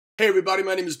Hey everybody,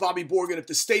 my name is Bobby Borg, and if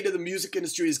the state of the music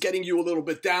industry is getting you a little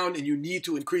bit down and you need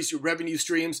to increase your revenue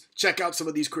streams, check out some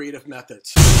of these creative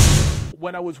methods.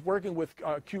 When I was working with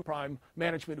Q Prime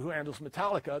Management, who handles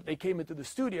Metallica, they came into the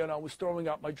studio and I was throwing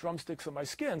out my drumsticks and my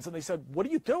skins, and they said, "What are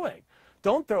you doing?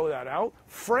 Don't throw that out.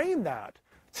 Frame that.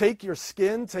 Take your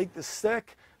skin, take the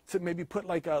stick, to maybe put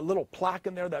like a little plaque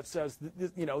in there that says,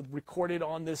 you know, recorded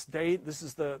on this date. This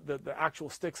is the actual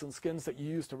sticks and skins that you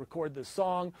use to record this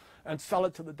song, and sell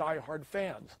it to the diehard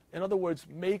fans." In other words,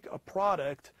 make a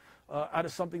product out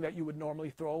of something that you would normally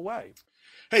throw away.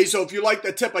 Hey, so if you like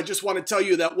that tip, I just want to tell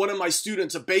you that one of my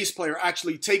students, a bass player,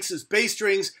 actually takes his bass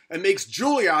strings and makes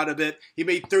jewelry out of it. He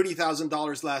made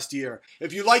 $30,000 last year.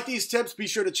 If you like these tips, be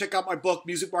sure to check out my book,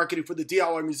 Music Marketing for the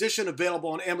DIY Musician,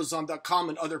 available on Amazon.com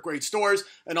and other great stores.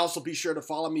 And also be sure to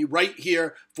follow me right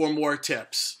here for more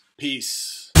tips.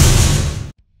 Peace.